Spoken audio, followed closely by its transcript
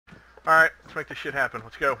Alright, let's make this shit happen.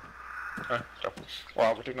 Let's go. Okay, so,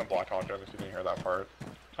 well, we're taking a Black Hawk, if you didn't hear that part.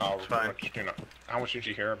 It's fine. How much did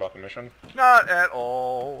you hear about the mission? Not at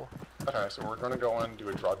all. Okay, so we're going to go in and do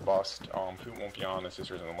a drug bust. Food won't be on, the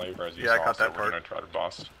sisters in the labor as you Yeah, saw, I caught so that we're part. going to try to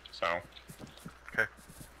bust. So, Okay.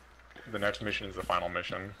 the next mission is the final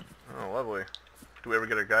mission. Oh, lovely. Do we ever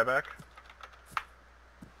get a guy back?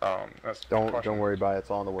 That's Don't worry about it. It's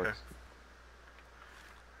all in the works.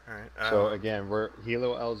 Alright. So again,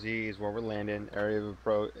 Hilo LZ is where we're landing. Area of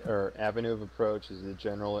approach or avenue of approach is the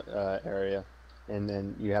general area, and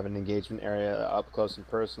then you have an engagement area. Up close and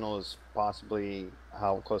personal is possibly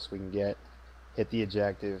how close we can get. Hit the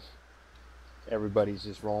objective. Everybody's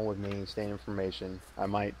just rolling with me, staying information. I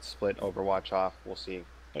might split Overwatch off. We'll see.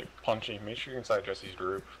 Hey, Punchy, make sure you're inside Jesse's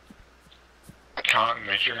group. Cotton,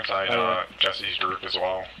 make sure you're inside Jesse's group as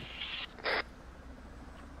well.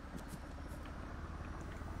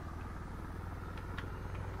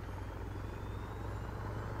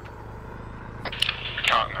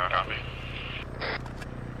 Cotton, not copy.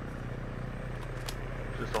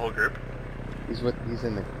 Is this the whole group? He's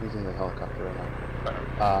in the helicopter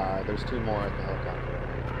right now. There's two more at the helicopter.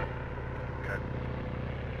 Okay.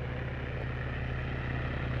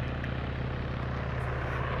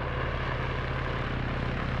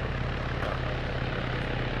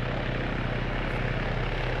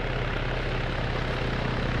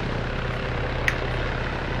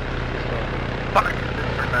 Fuck!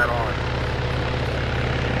 Didn't turn that on.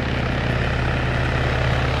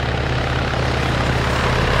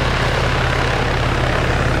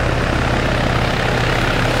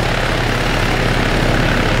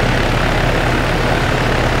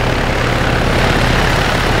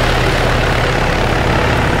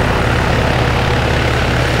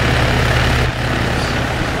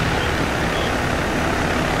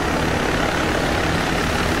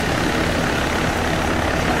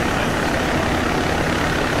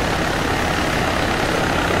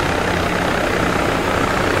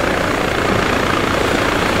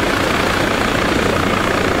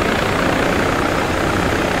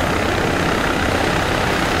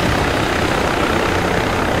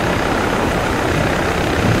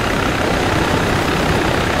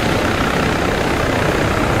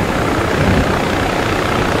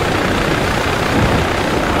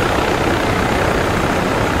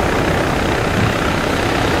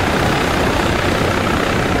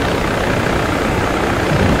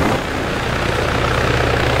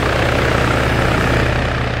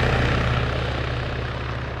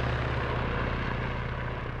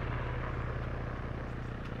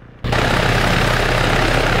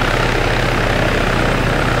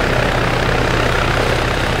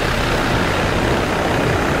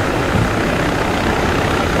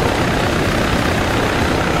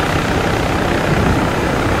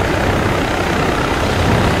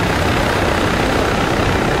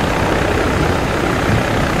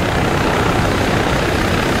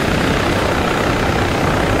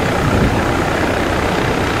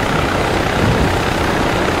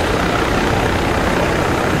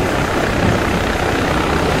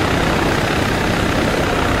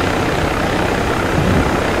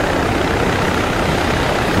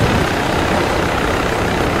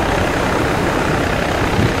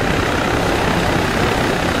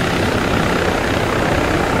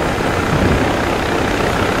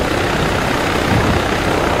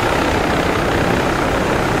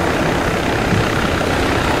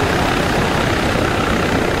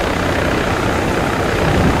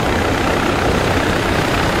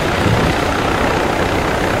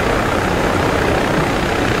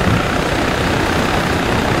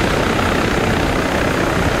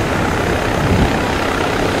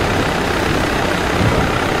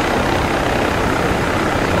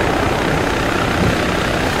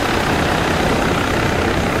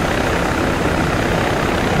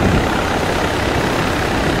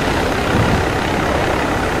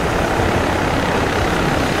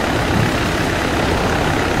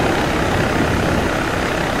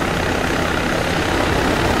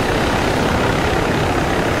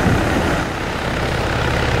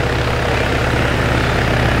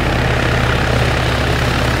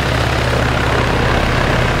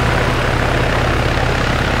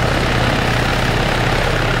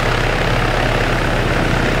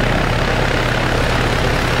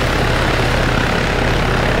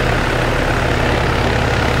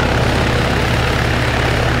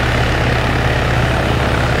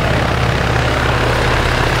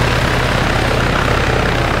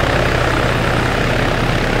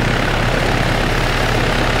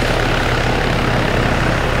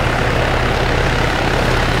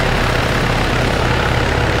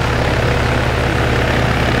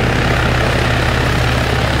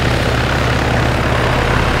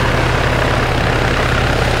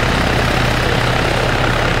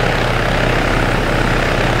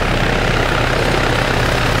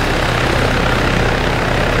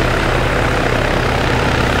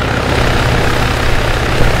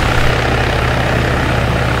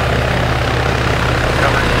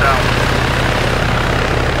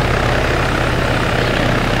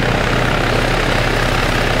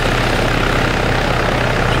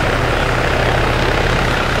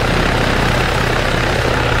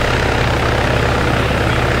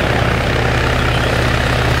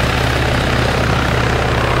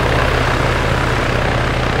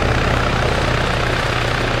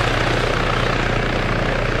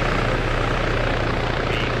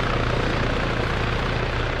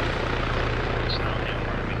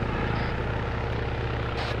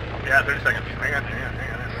 Yeah, 30 seconds. Hang on.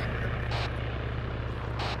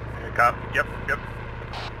 Hey, cop. Yep.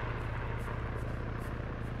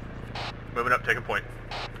 Moving up, taking point.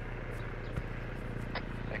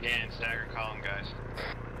 Again, stagger column, guys.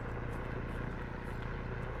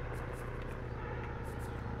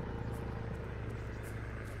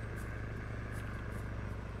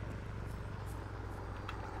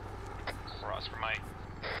 Ross for Mike.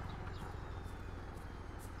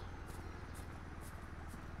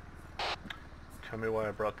 Tell me why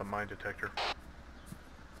I brought the mine detector.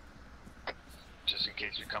 Just in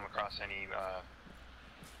case we come across any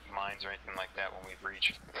mines or anything like that when we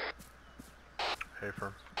breach. Hey,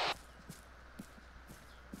 firm.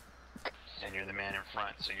 And you're the man in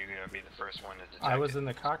front, so you're gonna be the first one to detect I was it. in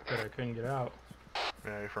the cockpit, I couldn't get out.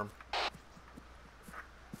 Yeah, hey, firm.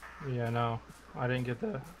 Yeah, no, I didn't get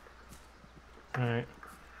the... Alright.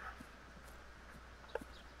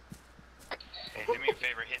 Hey, do me a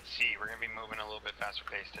favor, hit C. We're gonna be moving a little bit faster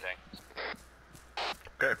pace today.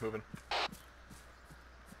 Okay, moving.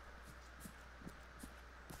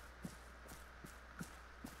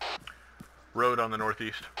 Road on the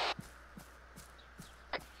northeast.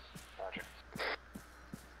 Roger.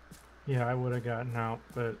 Yeah, I would have gotten out,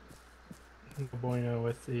 but... no bueno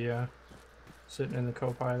with the, sitting in the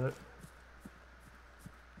co-pilot.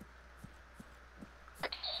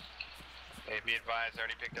 Hey, be advised, I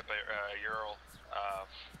already picked up a Ural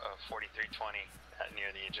 4320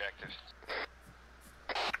 near the ejective.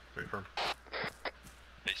 Hey, firm.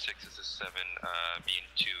 A6 is a 7, B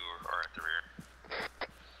and 2 are at the rear.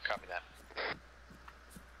 Copy that.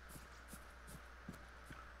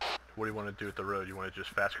 What do you want to do with the road? You want to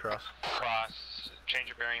just fast cross? Cross, change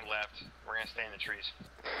your bearing left. We're gonna stay in the trees.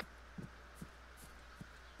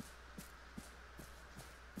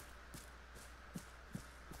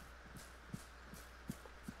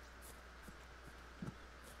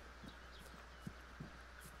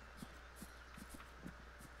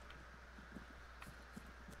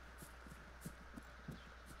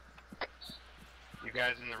 You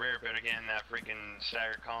guys in the rear, but again, that freaking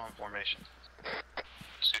staggered column formation.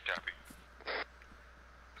 Suit copy.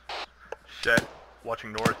 Set.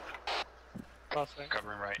 Watching north.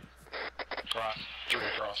 Covering right. Cross. Through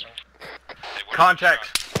crossing. Hey, what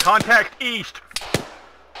Contact! Contact east!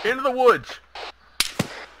 Into the woods!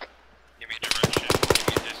 Give me a direction. Give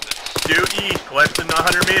me a distance. Due east, less than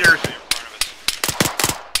 100 meters. Stay in front of us.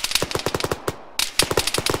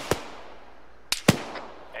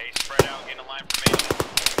 Hey, spread out, get in a line formation.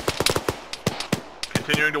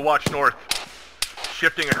 Continuing to watch north.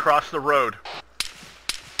 Shifting across the road.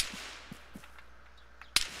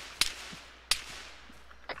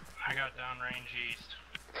 I got downrange east.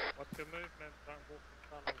 What's your movement? Don't walk in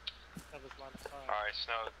front of others line of sight. Alright,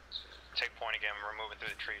 Snow, take point again. We're moving through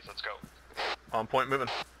the trees. Let's go. On point, moving.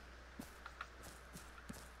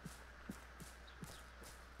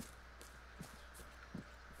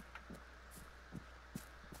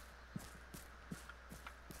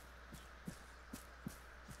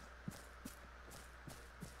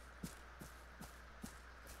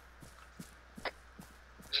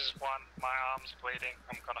 This is one, my arm's bleeding.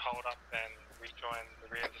 I'm gonna hold up and rejoin the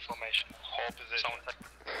rear of the formation. Hold position. Someone take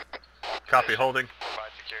Copy, holding.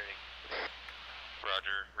 Provide security.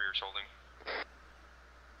 Roger, rear's holding.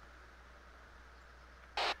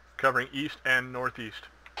 Covering east and northeast.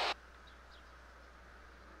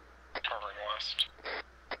 Covering west.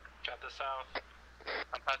 got the south.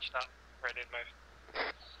 I'm patched up. Ready to move.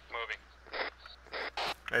 Moving.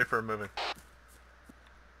 A for moving.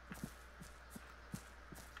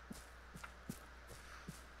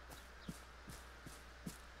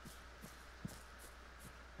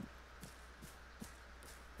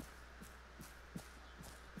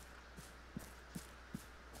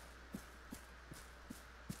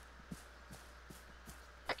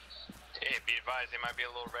 Hey, be advised, they might be a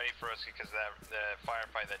little ready for us because of the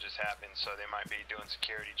firefight that just happened, so they might be doing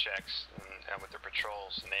security checks and with their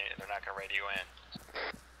patrols, and they're not going to ready you in.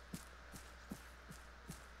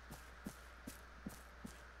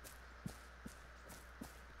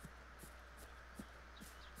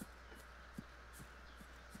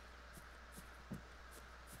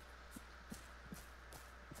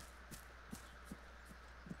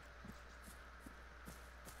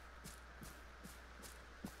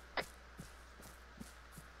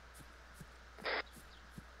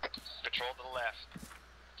 Patrol to the left.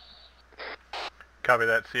 Copy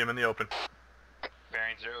that. See him in the open.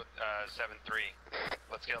 Bearing 073.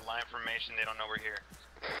 Let's get a line formation. They don't know we're here.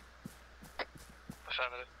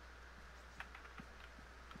 Affirmative.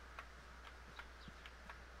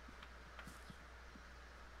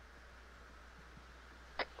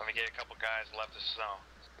 Let me get a couple guys left of Snow.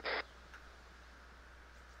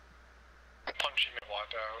 She may have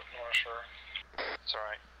locked out, I'm not sure. It's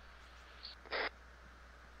alright.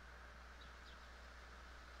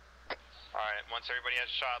 Alright, once everybody has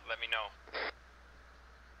a shot, let me know.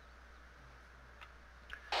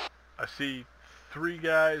 I see 3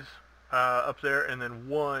 guys up there, and then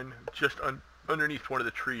 1 just underneath one of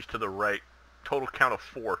the trees to the right. Total count of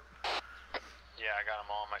 4. Yeah, I got them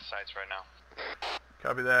all on my sights right now.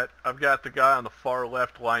 Copy that. I've got the guy on the far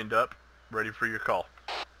left lined up, ready for your call.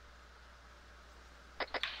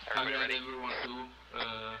 Everybody ready? Everyone too.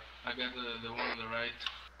 I got the one on the right.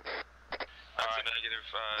 That's a negative.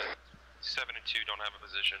 7 and 2 don't have a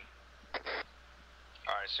position.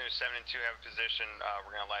 Alright, as soon as 7 and 2 have a position,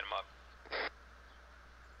 we're gonna light them up.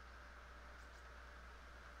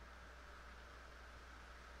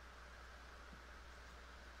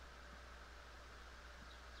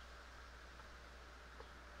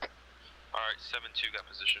 Alright, 7-2 got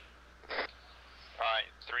position.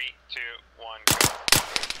 Alright, 3, 2, 1, go.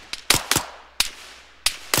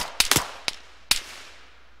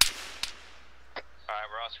 Alright,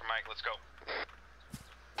 we're Oscar Mike, let's go.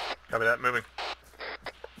 Copy that. Moving.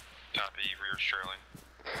 Copy, rear Sterling.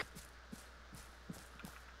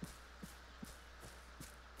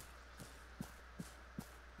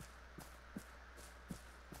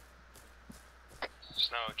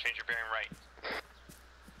 Snow, change your bearing right.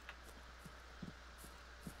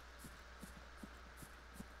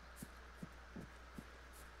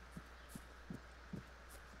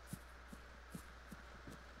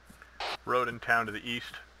 Road in town to the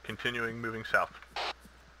east, continuing moving south.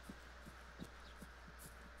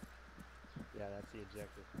 Yeah, that's the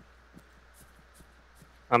objective.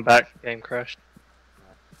 I'm back. Game crashed.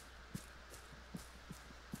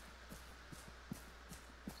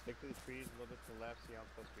 Stick to the trees a little bit to the left, see how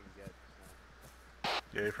close we can get.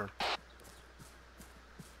 Yeah, affirm.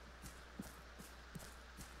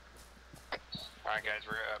 Alright guys,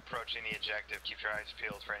 we're approaching the objective. Keep your eyes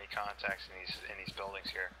peeled for any contacts in these buildings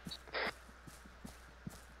here.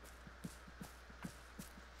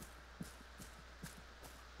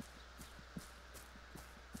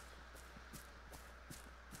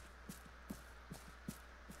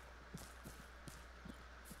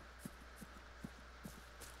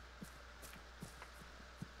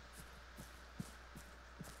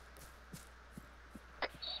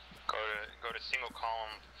 Go to single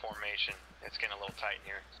column formation. It's getting a little tight in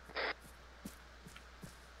here.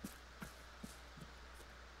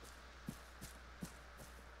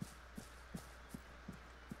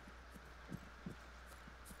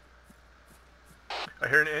 I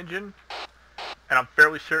hear an engine, and I'm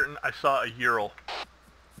fairly certain I saw a Ural.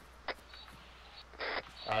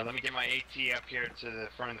 Let me get my AT up here to the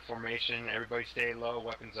front of the formation. Everybody stay low,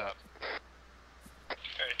 weapons up. AT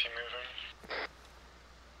moving.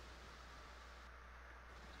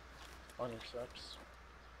 On your steps.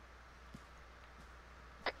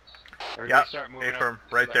 Everybody start moving affirm,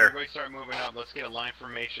 up. right there. Everybody start moving up. Let's get a line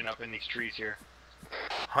formation up in these trees here.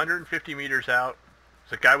 150 meters out,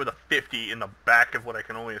 there's a guy with a 50 in the back of what I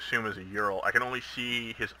can only assume is a Ural. I can only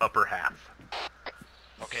see his upper half.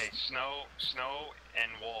 Okay, Snow,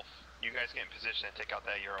 and Wolf, you guys get in position to take out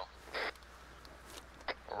that Ural.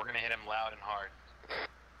 Or we're gonna hit him loud and hard.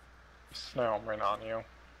 Snow, I'm right on you.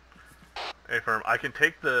 Affirm. I can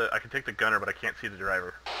take the gunner, but I can't see the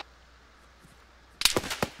driver.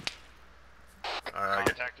 Alright,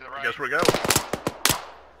 Contact to the right. I guess we go.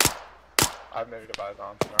 I have negative eyes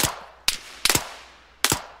on Snow.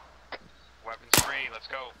 Weapons free, let's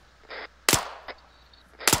go.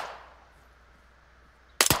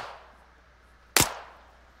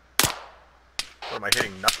 What am I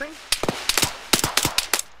hitting? Nothing?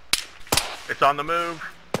 It's on the move.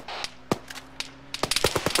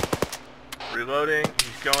 Reloading.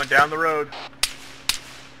 He's going down the road.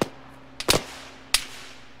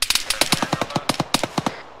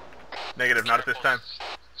 Negative, not at this time.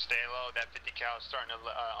 Stay low, that 50 cal is starting to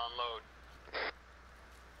unload.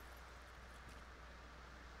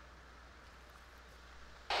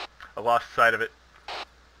 I lost sight of it.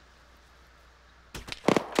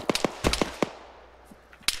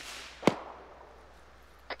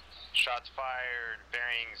 Shots fired,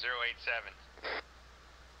 bearing 087.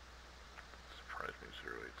 Surprise me,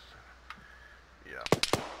 087. Yeah.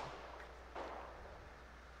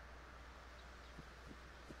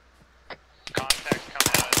 Contacts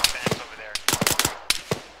coming out of the fence over there.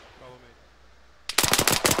 Follow me.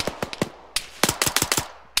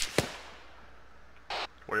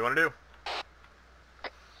 What do you want to do?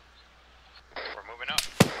 We're moving up.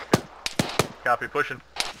 Copy, pushing.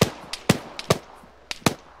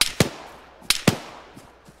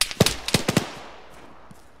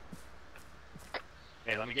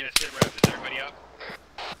 Hey, let me get a sit rep. Is everybody up?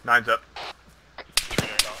 9's up.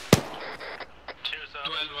 2's up.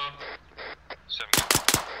 12 up. 7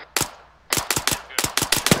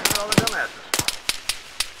 Look at all the dumbasses.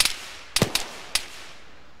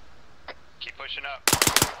 Keep pushing up.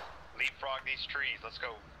 Leapfrog these trees. Let's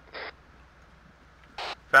go.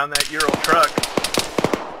 Found that Euro truck.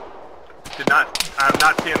 I'm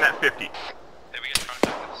not seeing that 50. Hey, we got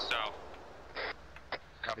contact to the south.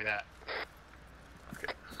 Copy that.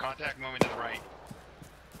 Okay. Contact moving to the right.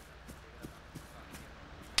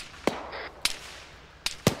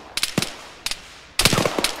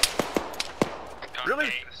 Contact Really?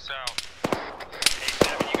 to the south. Hey,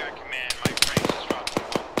 7, you got command. Mike Franks just dropped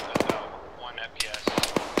 1 FPS.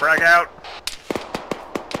 Frag out.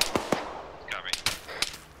 Copy.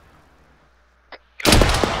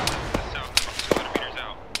 Contact to the south, about 200 meters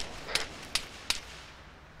out.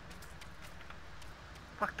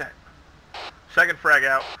 Fuck that. Second frag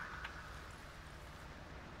out.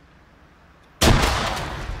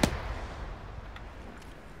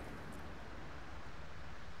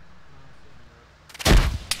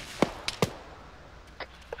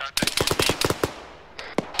 Contact northeast.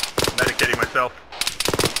 Medicating myself.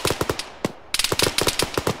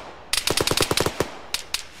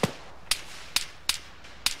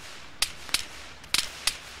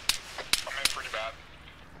 I'm in pretty bad.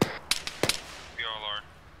 We all are.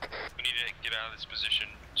 We need to get out of this position.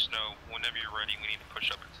 Snow, whenever you're ready, we need to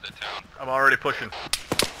push up into the town. I'm already pushing.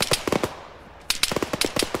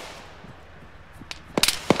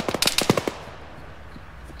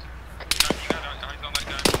 You got eyes on that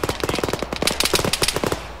guy from the northeast.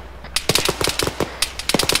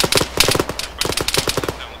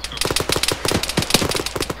 Everybody, let's go.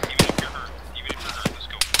 Even if you're hurt, let's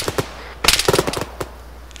go.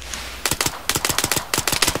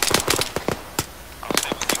 I'll stay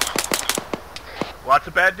with you, Mike. Let's go. Lots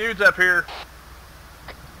of bad dudes up here.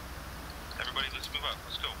 Everybody, let's move up.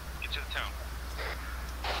 Let's go. Get to the town.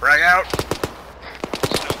 Frag out.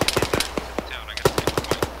 Snow, get to the town. I gotta stay with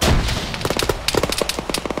Mike.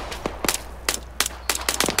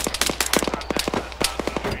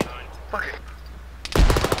 Fuck it.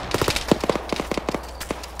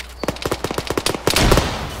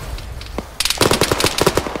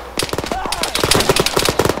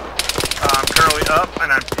 I'm currently up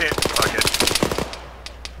and I'm pinned. Fuck it.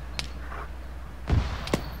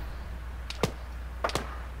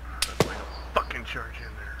 Let's like a fucking charge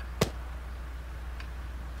in there.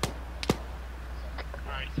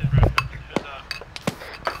 Alright, sit rep. 2's up.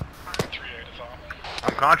 3-8 is off.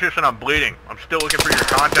 I'm conscious and I'm bleeding. I'm still looking for your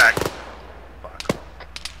contact. Fuck.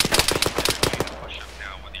 Everybody to push up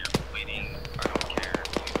now, whether you're bleeding, I don't care.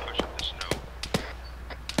 Please push up the snow.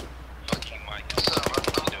 Fucking Mike is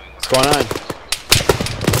doing What's going on?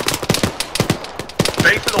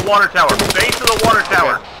 Base of the water tower. Base of the water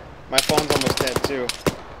tower. My phone's almost dead too.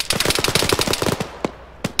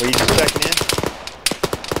 Were you just checking in?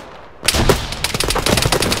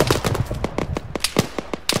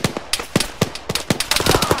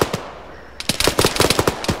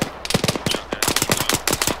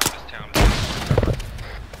 this town.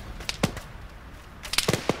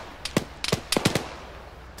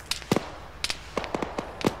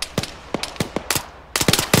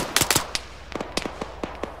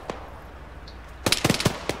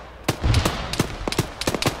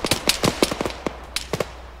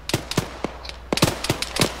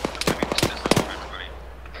 Maybe this is for everybody.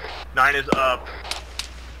 9 is up.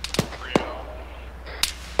 3-8 off.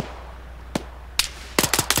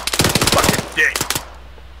 Fucking dick.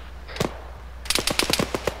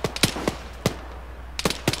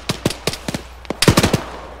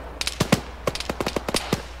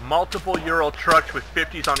 Multiple Euro trucks with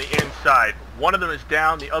 50s on the inside. One of them is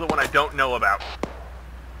down, the other one I don't know about.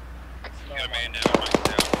 You got a man down, Mike's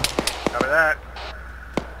down. Copy that.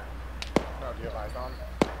 No, do you have eyes on?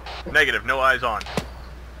 Negative, no eyes on.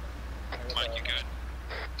 Mike, you good?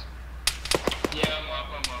 Yeah, I'm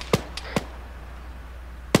up.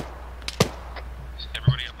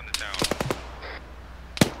 Everybody up in the town.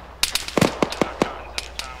 Guns in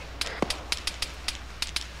the town.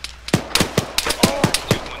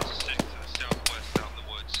 216 to the southwest, out in the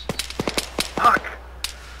woods. Fuck.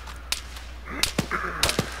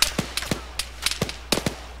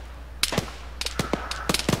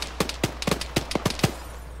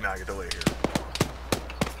 Now I get delay here.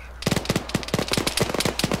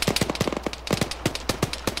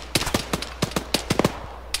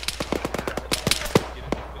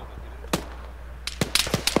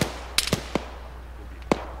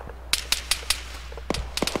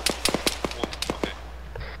 Okay.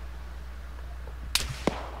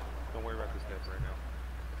 Don't worry about the steps right now.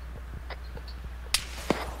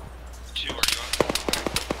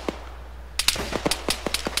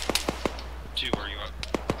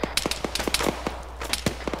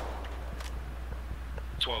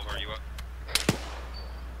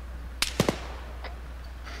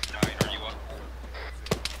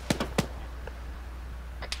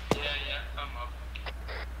 I'm up.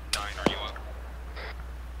 9, are you up?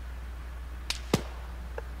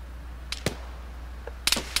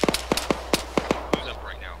 Who's up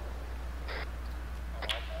right now?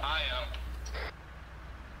 I am.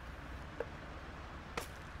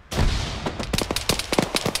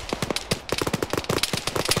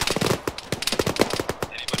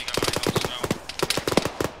 Anybody got my help snow?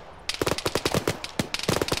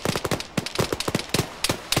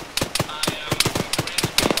 I am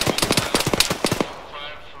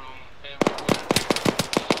fire from everywhere.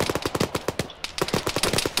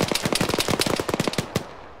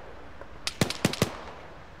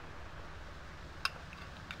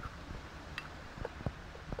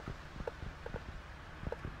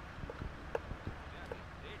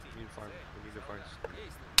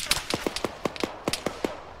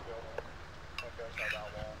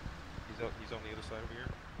 He's on the other side over here.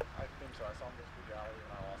 I think so. I saw him go through the alley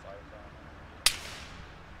and I lost sight of him.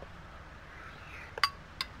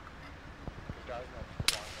 This guy's not